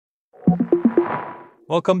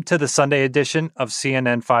Welcome to the Sunday edition of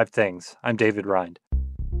CNN 5 Things. I'm David Rind.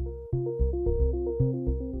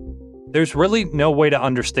 There's really no way to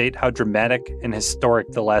understate how dramatic and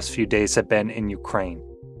historic the last few days have been in Ukraine.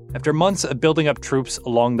 After months of building up troops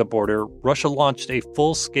along the border, Russia launched a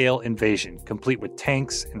full-scale invasion, complete with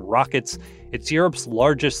tanks and rockets. It's Europe's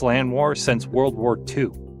largest land war since World War II.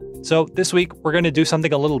 So this week, we're going to do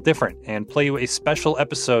something a little different and play you a special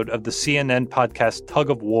episode of the CNN podcast Tug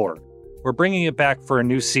of War. We're bringing it back for a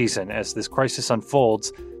new season as this crisis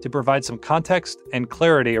unfolds to provide some context and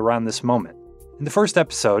clarity around this moment. In the first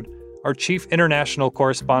episode, our chief international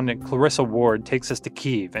correspondent Clarissa Ward takes us to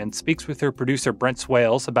Kyiv and speaks with her producer Brent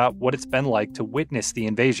Swales about what it's been like to witness the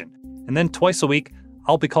invasion. And then twice a week,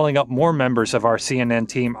 I'll be calling up more members of our CNN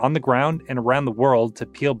team on the ground and around the world to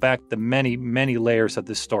peel back the many, many layers of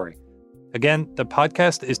this story. Again, the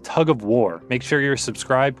podcast is Tug of War. Make sure you're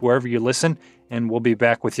subscribed wherever you listen, and we'll be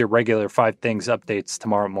back with your regular 5 Things updates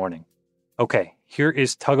tomorrow morning. Okay, here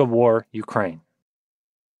is Tug of War, Ukraine.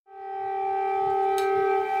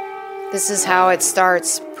 This is how it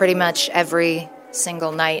starts pretty much every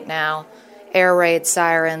single night now. Air raid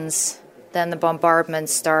sirens, then the bombardment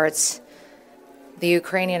starts. The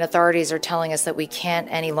Ukrainian authorities are telling us that we can't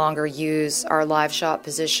any longer use our live shot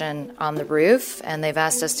position on the roof, and they've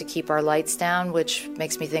asked us to keep our lights down, which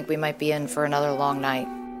makes me think we might be in for another long night.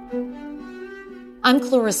 I'm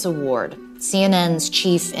Clarissa Ward, CNN's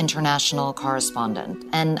chief international correspondent,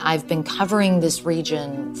 and I've been covering this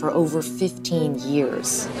region for over 15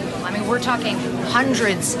 years. I mean, we're talking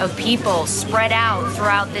hundreds of people spread out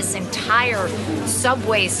throughout this entire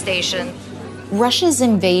subway station. Russia's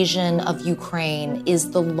invasion of Ukraine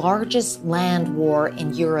is the largest land war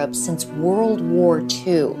in Europe since World War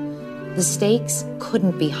II. The stakes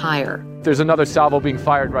couldn't be higher. There's another salvo being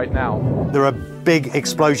fired right now. There are big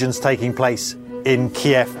explosions taking place in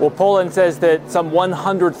Kiev. Well, Poland says that some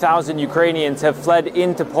 100,000 Ukrainians have fled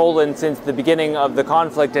into Poland since the beginning of the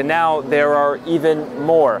conflict, and now there are even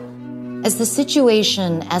more. As the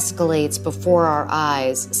situation escalates before our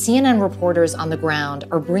eyes, CNN reporters on the ground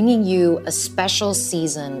are bringing you a special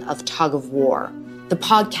season of Tug of War, the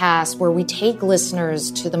podcast where we take listeners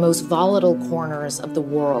to the most volatile corners of the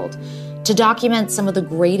world to document some of the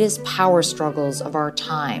greatest power struggles of our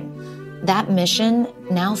time. That mission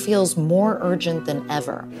now feels more urgent than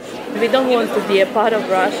ever. We don't want to be a part of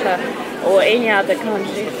Russia or any other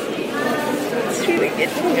country. It's really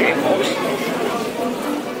getting very emotional.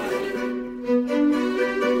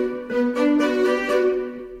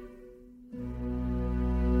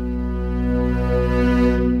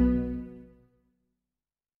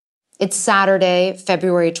 It's Saturday,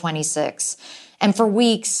 February 26th, and for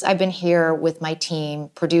weeks I've been here with my team,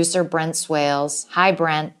 producer Brent Swales. Hi,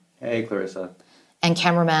 Brent. Hey, Clarissa. And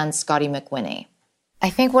cameraman Scotty McWhinney.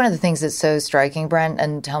 I think one of the things that's so striking, Brent,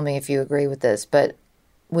 and tell me if you agree with this, but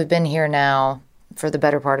we've been here now for the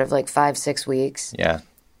better part of like 5-6 weeks. Yeah.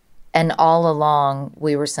 And all along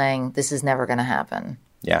we were saying this is never going to happen.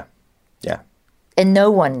 Yeah. Yeah. And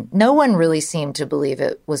no one really seemed to believe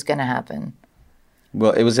it was going to happen.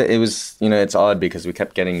 Well, it was, it's odd because we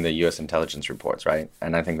kept getting the U.S. intelligence reports, right?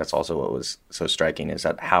 And I think that's also what was so striking is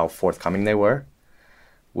that how forthcoming they were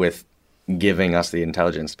with giving us the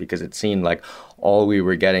intelligence, because it seemed like all we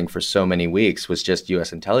were getting for so many weeks was just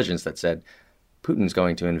U.S. intelligence that said Putin's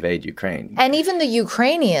going to invade Ukraine. And even the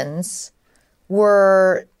Ukrainians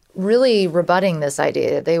were really rebutting this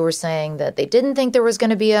idea. They were saying that they didn't think there was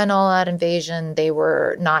going to be an all-out invasion. They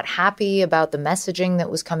were not happy about the messaging that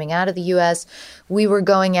was coming out of the U.S. We were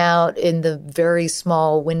going out in the very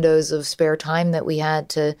small windows of spare time that we had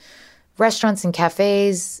to restaurants and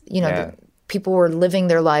cafes. People were living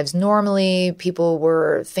their lives normally. People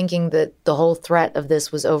were thinking that the whole threat of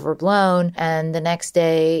this was overblown. And the next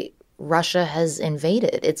day, Russia has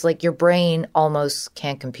invaded. It's like your brain almost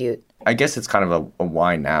can't compute. I guess it's kind of a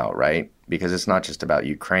why now, right? Because it's not just about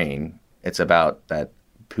Ukraine. It's about that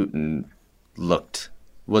Putin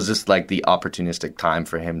was this like the opportunistic time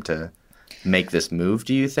for him to make this move,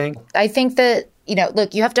 do you think? I think that,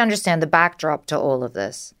 look, you have to understand the backdrop to all of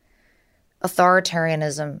this.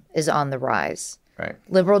 Authoritarianism is on the rise. Right.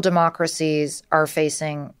 Liberal democracies are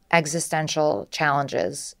facing existential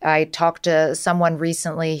challenges. I talked to someone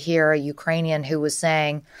recently here, a Ukrainian, who was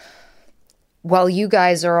saying, while you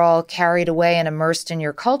guys are all carried away and immersed in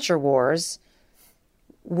your culture wars,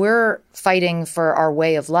 we're fighting for our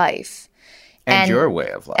way of life. And your way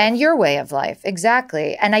of life. And your way of life,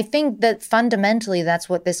 exactly. And I think that fundamentally that's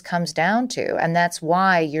what this comes down to. And that's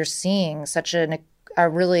why you're seeing such a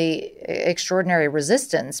really extraordinary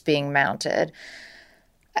resistance being mounted.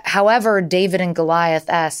 However David and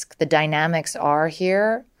Goliath-esque the dynamics are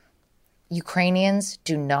here, Ukrainians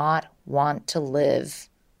do not want to live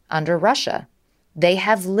under Russia. They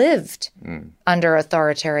have lived under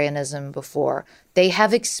authoritarianism before. They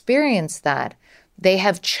have experienced that. They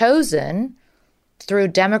have chosen through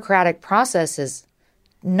democratic processes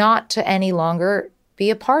not to any longer be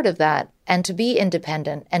a part of that and to be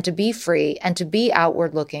independent and to be free and to be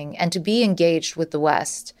outward looking and to be engaged with the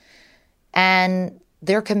West. And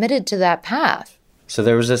they're committed to that path. So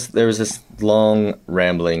there was this long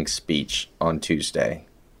rambling speech on Tuesday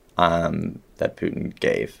that Putin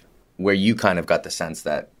gave, where you kind of got the sense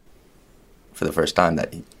that for the first time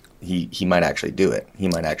that he might actually do it. He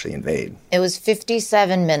might actually invade. It was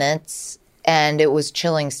 57 minutes and it was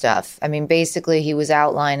chilling stuff. I mean, basically he was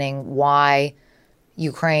outlining why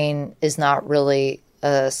Ukraine is not really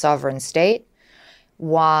a sovereign state,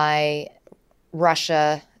 why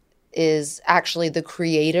Russia is actually the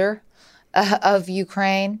creator of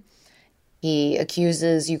Ukraine. He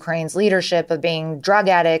accuses Ukraine's leadership of being drug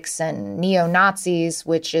addicts and neo-Nazis,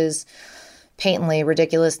 which is patently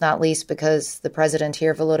ridiculous, not least because the president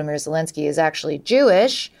here, Volodymyr Zelensky, is actually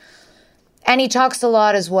Jewish. And he talks a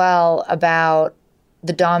lot as well about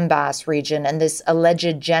the Donbass region and this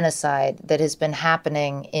alleged genocide that has been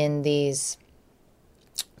happening in these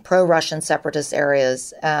pro-Russian separatist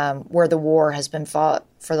areas where the war has been fought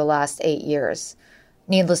for the last 8 years.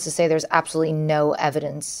 Needless to say, there's absolutely no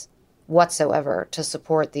evidence whatsoever to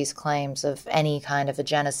support these claims of any kind of a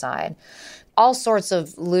genocide. All sorts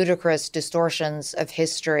of ludicrous distortions of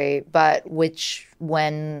history, but which,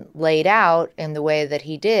 when laid out in the way that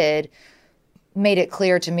he did, made it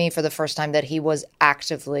clear to me for the first time that he was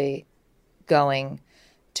actively going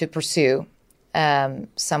to pursue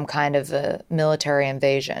some kind of a military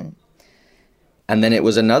invasion. And then it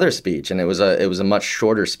was another speech, and it was a much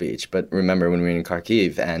shorter speech. But remember when we were in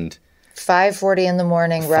Kharkiv and 5:40 in the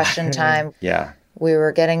morning Russian time. Yeah. We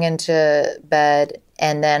were getting into bed,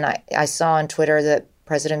 and then I saw on Twitter that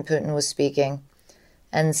President Putin was speaking.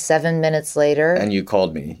 And 7 minutes later... And you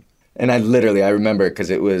called me. And I remember, because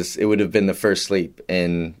it would have been the first sleep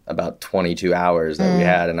in about 22 hours that we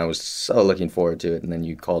had, and I was so looking forward to it. And then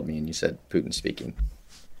you called me and you said, Putin's speaking.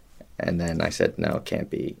 And then I said, no, it can't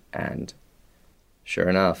be. And sure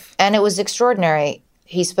enough. And it was extraordinary.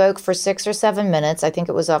 He spoke for 6 or 7 minutes. I think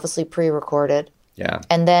it was obviously pre-recorded. Yeah.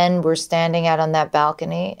 And then we're standing out on that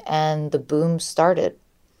balcony, and the boom started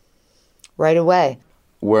right away.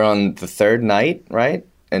 We're on the third night, right?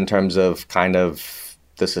 In terms of kind of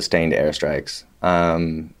the sustained airstrikes.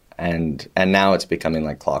 And now it's becoming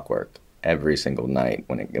like clockwork. Every single night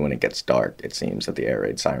when it gets dark, it seems that the air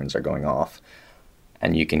raid sirens are going off.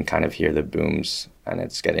 And you can kind of hear the booms, and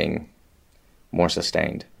it's getting more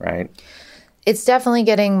sustained, right? It's definitely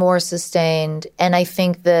getting more sustained, and I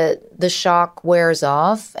think that the shock wears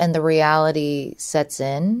off and the reality sets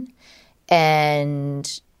in,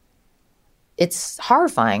 and it's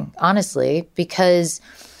horrifying, honestly, because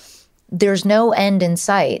there's no end in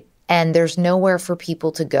sight, and there's nowhere for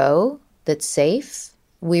people to go that's safe.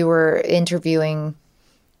 We were interviewing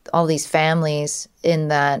all these families in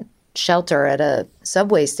that shelter at a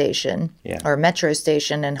subway station or metro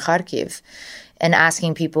station in Kharkiv, and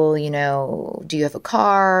asking people, do you have a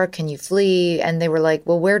car? Can you flee? And they were like,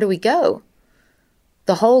 well, where do we go?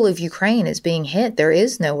 The whole of Ukraine is being hit. There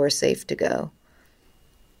is nowhere safe to go.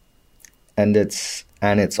 And it's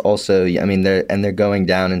also, I mean, they're going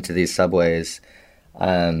down into these subways,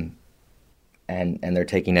 and they're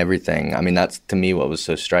taking everything. I mean, that's, to me, what was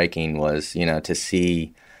so striking was, to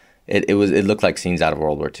see it looked like scenes out of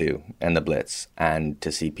World War II and the Blitz, and to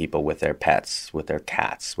see people with their pets, with their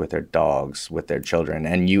cats, with their dogs, with their children.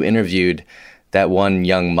 And you interviewed that one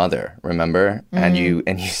young mother, remember? Mm-hmm.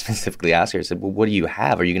 And you specifically asked her, said, well, what do you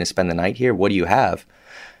have? Are you going to spend the night here? What do you have?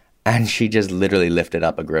 And she just literally lifted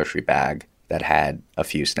up a grocery bag that had a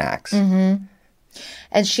few snacks. Mm-hmm.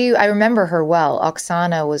 And I remember her well.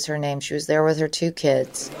 Oksana was her name. She was there with her 2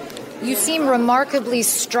 kids. You seem remarkably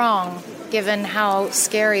strong, given how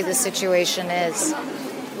scary the situation is.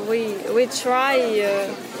 We try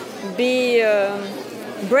be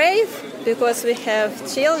brave because we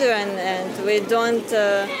have children and we don't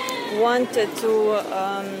want to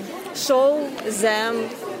show them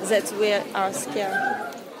that we are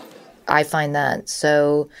scared. I find that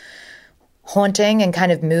so haunting and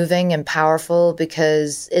kind of moving and powerful,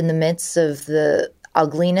 because in the midst of the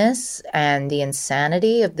ugliness and the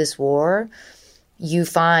insanity of this war, you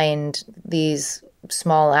find these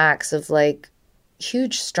small acts of like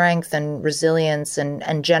huge strength and resilience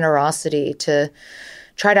and generosity to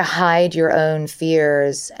try to hide your own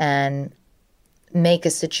fears and make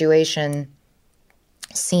a situation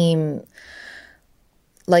seem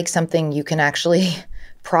like something you can actually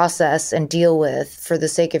process and deal with for the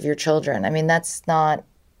sake of your children. I mean, that's not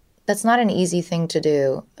an easy thing to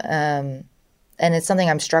do. And it's something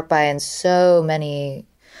I'm struck by in so many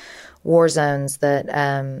war zones that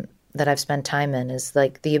I've spent time in, is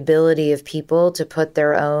like the ability of people to put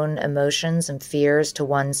their own emotions and fears to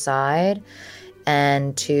one side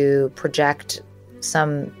and to project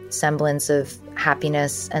some semblance of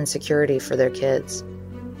happiness and security for their kids.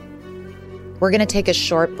 We're going to take a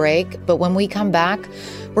short break, but when we come back,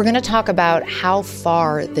 we're going to talk about how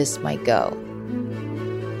far this might go.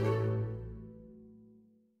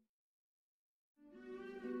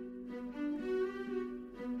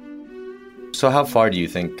 So how far do you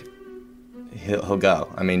think he'll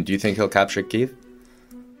go? I mean, do you think he'll capture Kyiv?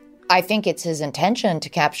 I think it's his intention to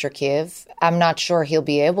capture Kyiv. I'm not sure he'll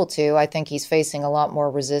be able to. I think he's facing a lot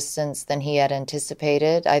more resistance than he had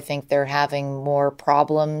anticipated. I think they're having more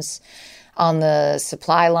problems on the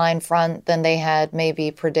supply line front than they had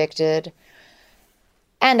maybe predicted.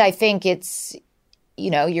 And I think it's,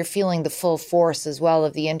 you're feeling the full force as well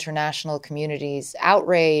of the international community's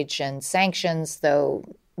outrage and sanctions, though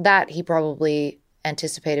that he probably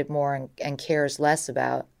anticipated more and cares less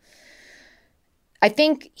about. I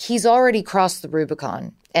think he's already crossed the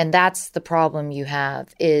Rubicon, and that's the problem you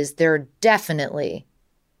have, is there definitely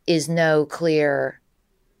is no clear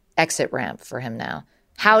exit ramp for him now.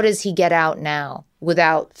 How does he get out now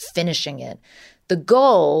without finishing it? The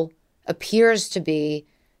goal appears to be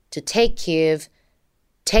to take Kyiv,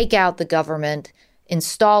 take out the government,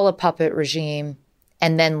 install a puppet regime,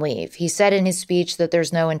 and then leave. He said in his speech that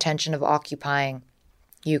there's no intention of occupying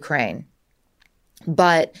Ukraine.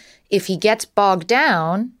 But if he gets bogged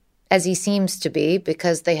down, as he seems to be,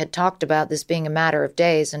 because they had talked about this being a matter of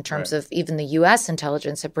days in terms of even the U.S.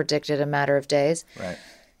 intelligence had predicted a matter of days. Right.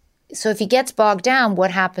 So if he gets bogged down,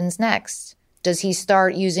 what happens next? Does he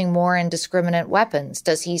start using more indiscriminate weapons?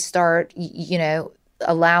 Does he start,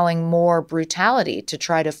 allowing more brutality to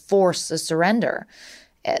try to force a surrender?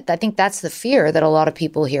 I think that's the fear that a lot of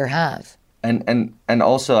people here have. And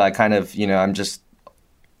also I kind of, I'm just,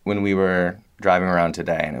 when we were driving around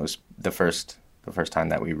today, and it was the first time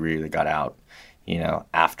that we really got out,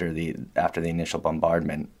 after the initial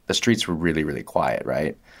bombardment, the streets were really, really quiet,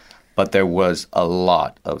 right? But there was a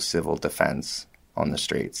lot of civil defense on the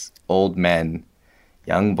streets. Old men,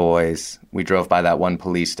 young boys. We drove by that one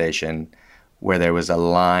police station where there was a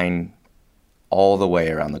line all the way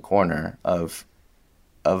around the corner of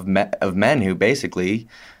men who basically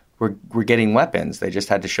were getting weapons. They just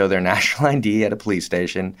had to show their national ID at a police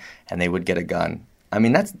station, and they would get a gun. I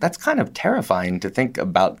mean, that's kind of terrifying to think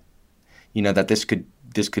about, that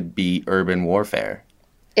this could be urban warfare.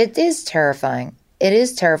 It is terrifying. It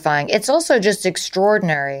is terrifying. It's also just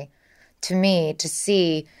extraordinary to me to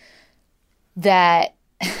see that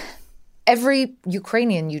every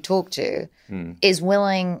Ukrainian you talk to is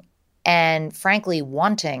willing and frankly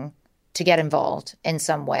wanting to get involved in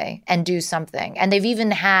some way and do something. And they've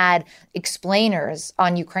even had explainers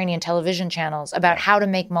on Ukrainian television channels about how to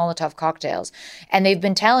make Molotov cocktails. And they've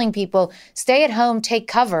been telling people, stay at home, take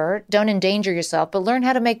cover, don't endanger yourself, but learn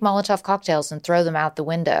how to make Molotov cocktails and throw them out the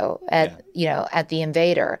window at the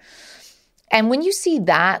invader. And when you see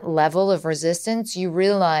that level of resistance, you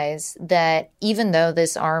realize that even though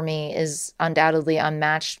this army is undoubtedly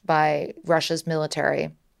unmatched by Russia's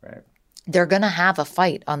military, right, they're going to have a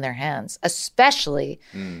fight on their hands, especially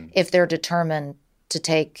if they're determined to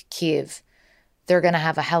take Kyiv. They're going to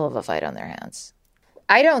have a hell of a fight on their hands.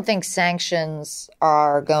 I don't think sanctions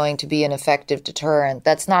are going to be an effective deterrent.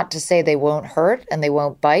 That's not to say they won't hurt and they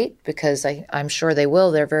won't bite, because I'm sure they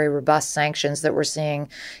will. They're very robust sanctions that we're seeing.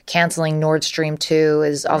 Canceling Nord Stream 2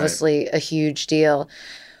 is obviously a huge deal.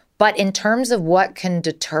 But in terms of what can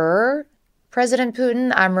deter President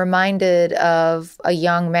Putin, I'm reminded of a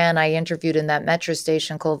young man I interviewed in that metro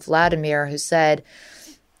station called Vladimir, who said,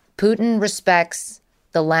 Putin respects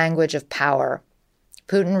the language of power.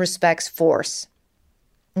 Putin respects force.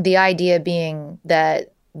 The idea being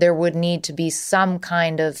that there would need to be some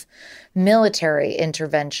kind of military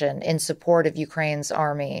intervention in support of Ukraine's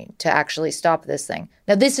army to actually stop this thing.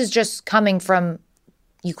 Now, this is just coming from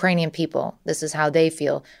Ukrainian people. This is how they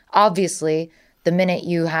feel. Obviously, the minute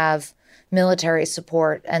you have military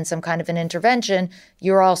support and some kind of an intervention,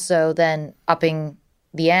 you're also then upping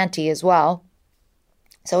the ante as well.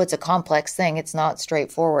 So it's a complex thing. It's not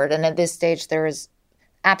straightforward. And at this stage, there is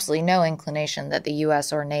absolutely no inclination that the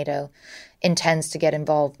U.S. or NATO intends to get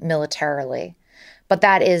involved militarily. But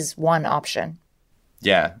that is one option.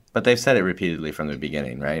 Yeah, but they've said it repeatedly from the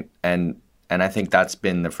beginning, right? And I think that's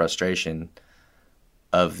been the frustration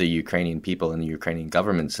of the Ukrainian people and the Ukrainian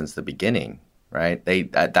government since the beginning, right?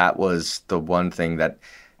 That was the one thing that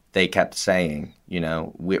they kept saying,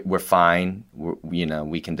 we're fine.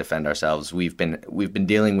 We can defend ourselves. We've been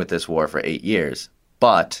dealing with this war for 8 years,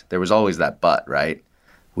 but there was always that but, right?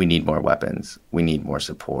 We need more weapons. We need more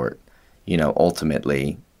support.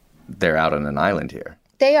 Ultimately, they're out on an island here.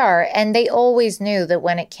 They are, and they always knew that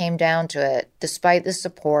when it came down to it, despite the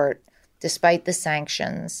support, despite the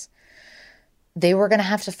sanctions, they were going to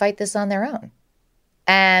have to fight this on their own.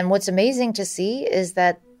 And what's amazing to see is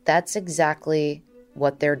that that's exactly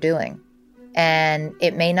what they're doing. And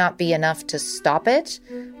it may not be enough to stop it,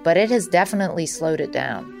 but it has definitely slowed it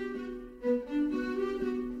down.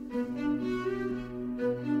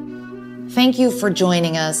 Thank you for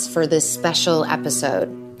joining us for this special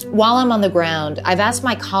episode. While I'm on the ground, I've asked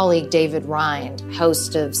my colleague David Rind,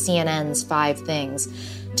 host of CNN's 5 Things,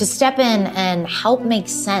 to step in and help make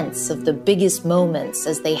sense of the biggest moments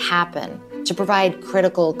as they happen, to provide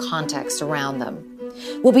critical context around them.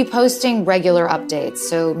 We'll be posting regular updates,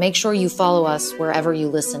 so make sure you follow us wherever you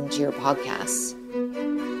listen to your podcasts.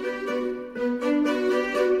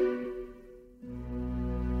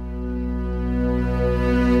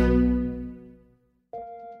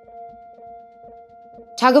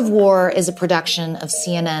 Tug of War is a production of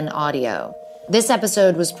CNN Audio. This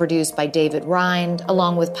episode was produced by David Rind,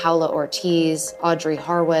 along with Paula Ortiz, Audrey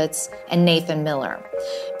Harwitz, and Nathan Miller.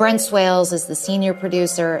 Brent Swales is the senior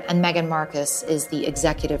producer, and Megan Marcus is the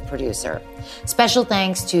executive producer. Special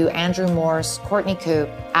thanks to Andrew Morse, Courtney Koop,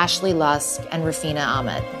 Ashley Lusk, and Rafina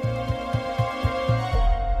Ahmed.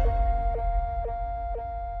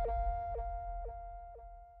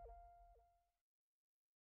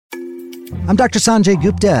 I'm Dr. Sanjay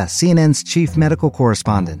Gupta, CNN's chief medical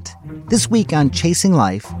correspondent. This week on Chasing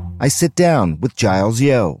Life, I sit down with Giles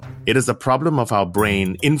Yeo. It is a problem of our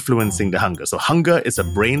brain influencing the hunger. So hunger is a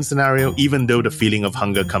brain scenario, even though the feeling of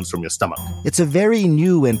hunger comes from your stomach. It's a very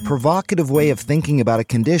new and provocative way of thinking about a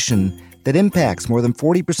condition that impacts more than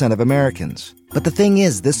 40% of Americans. But the thing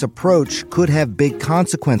is, this approach could have big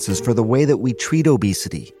consequences for the way that we treat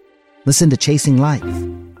obesity. Listen to Chasing Life,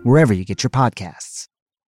 wherever you get your podcasts.